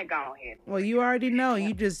I might go ahead. Well, you already know.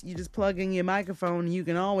 You just plug in your microphone, and you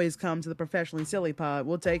can always come to the Professionally Silly Pod.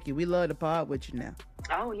 We'll take you. We love to pod with you now.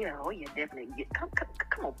 Oh yeah, definitely. Come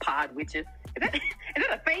on, pod with you. Is that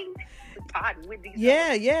a thing? Podding with these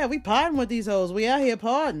hoes? Yeah, we podding with these hoes. We out here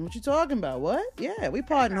podding. What you talking about? What? Yeah, we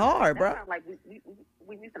podding hard, bro. Like we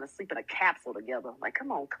gonna sleep in a capsule together. Like,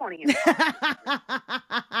 come on in. that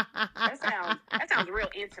sounds real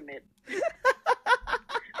intimate.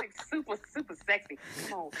 Like super sexy.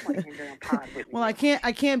 Come on in there and pod with me. Well, I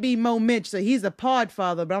can't be Mo Mitch, so he's the pod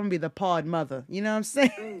father, but I'm gonna be the pod mother. You know what I'm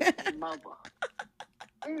saying? Mother.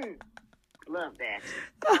 Love that.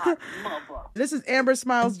 Mother. This is Amber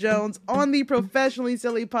Smiles Jones on the Professionally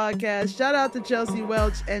Silly Podcast. Shout out to Chelsea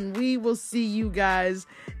Welch, and we will see you guys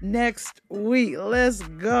next week. Let's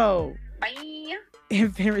go. Bye.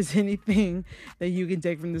 If there is anything that you can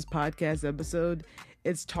take from this podcast episode,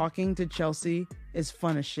 it's talking to Chelsea is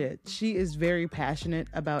fun as shit. She is very passionate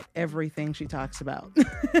about everything she talks about.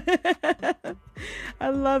 I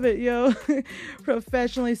love it, yo.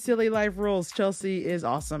 Professionally Silly Life Rules. Chelsea is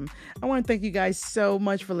awesome. I want to thank you guys so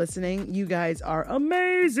much for listening. You guys are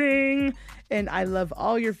amazing. And I love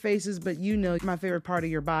all your faces, but my favorite part of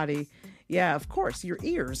your body. Yeah, of course, your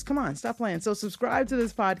ears. Come on, stop playing. So subscribe to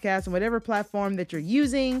this podcast on whatever platform that you're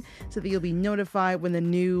using so that you'll be notified when the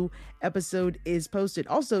new episode is posted.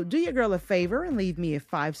 Also, do your girl a favor and leave me a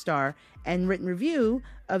 5-star and written review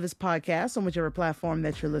of this podcast on whichever platform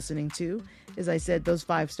that you're listening to. As I said, those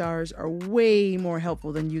 5 stars are way more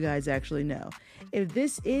helpful than you guys actually know. If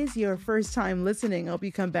this is your first time listening, I hope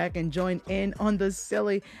you come back and join in on the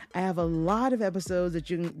silly. I have a lot of episodes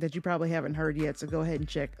that you probably haven't heard yet, so go ahead and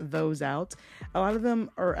check those out. A lot of them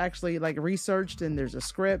are actually like researched, and there's a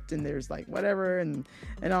script, and there's like whatever and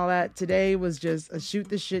all that. Today was just a shoot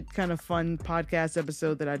the shit kind of fun podcast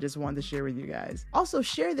episode that I just wanted to share with you guys. Also,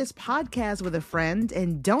 share this podcast with a friend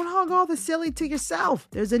and don't hog all the silly to yourself.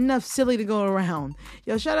 There's enough silly to go around.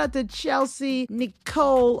 Yo, shout out to Chelsea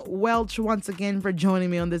Nicole Welch once again for joining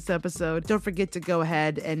me on this episode. Don't forget to go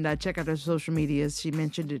ahead and check out her social medias. She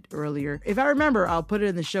mentioned it earlier. If I remember, I'll put it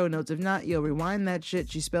in the show notes. If not, you'll rewind that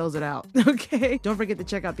shit. She spells it out. Okay? Don't forget to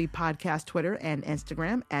check out the podcast Twitter and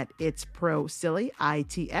Instagram at It's Pro Silly,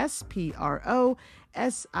 ITSPROSILLY.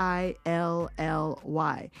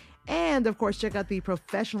 And, of course, check out the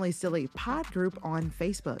Professionally Silly pod group on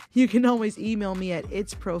Facebook. You can always email me at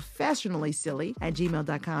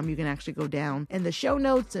itsprofessionallysilly@gmail.com. You can actually go down in the show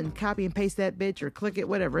notes and copy and paste that bitch or click it,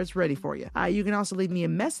 whatever. It's ready for you. You can also leave me a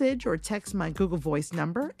message or text my Google Voice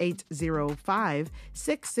number,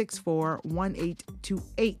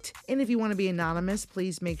 805-664-1828. And if you want to be anonymous,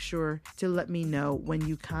 please make sure to let me know when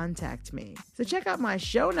you contact me. So check out my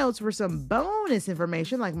show notes for some bonus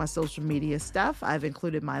information like my social media stuff. I've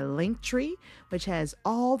included my Linktree, which has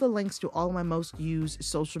all the links to all my most used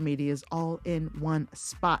social medias all in one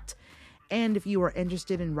spot. And if you are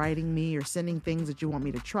interested in writing me or sending things that you want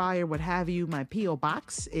me to try or what have you, my P.O.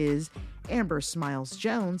 Box is Amber Smiles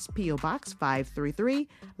Jones, P.O. Box 533,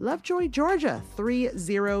 Lovejoy, Georgia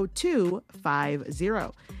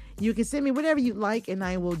 30250. You can send me whatever you'd like, and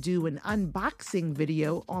I will do an unboxing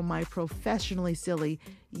video on my Professionally Silly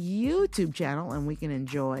YouTube channel, and we can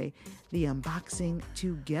enjoy the unboxing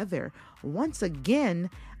together. Once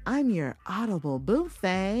again, I'm your audible boo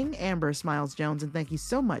thang, Amber Smiles Jones, and thank you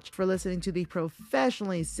so much for listening to the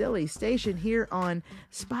Professionally Silly station here on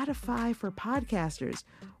Spotify for podcasters,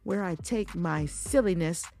 where I take my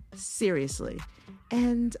silliness seriously.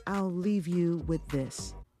 And I'll leave you with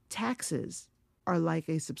this. Taxes are like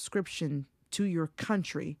a subscription to your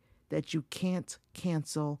country that you can't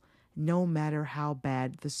cancel no matter how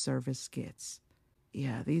bad the service gets.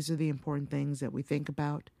 Yeah, these are the important things that we think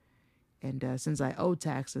about. And since I owe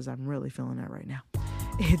taxes, I'm really feeling that right now.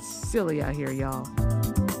 It's silly out here, y'all.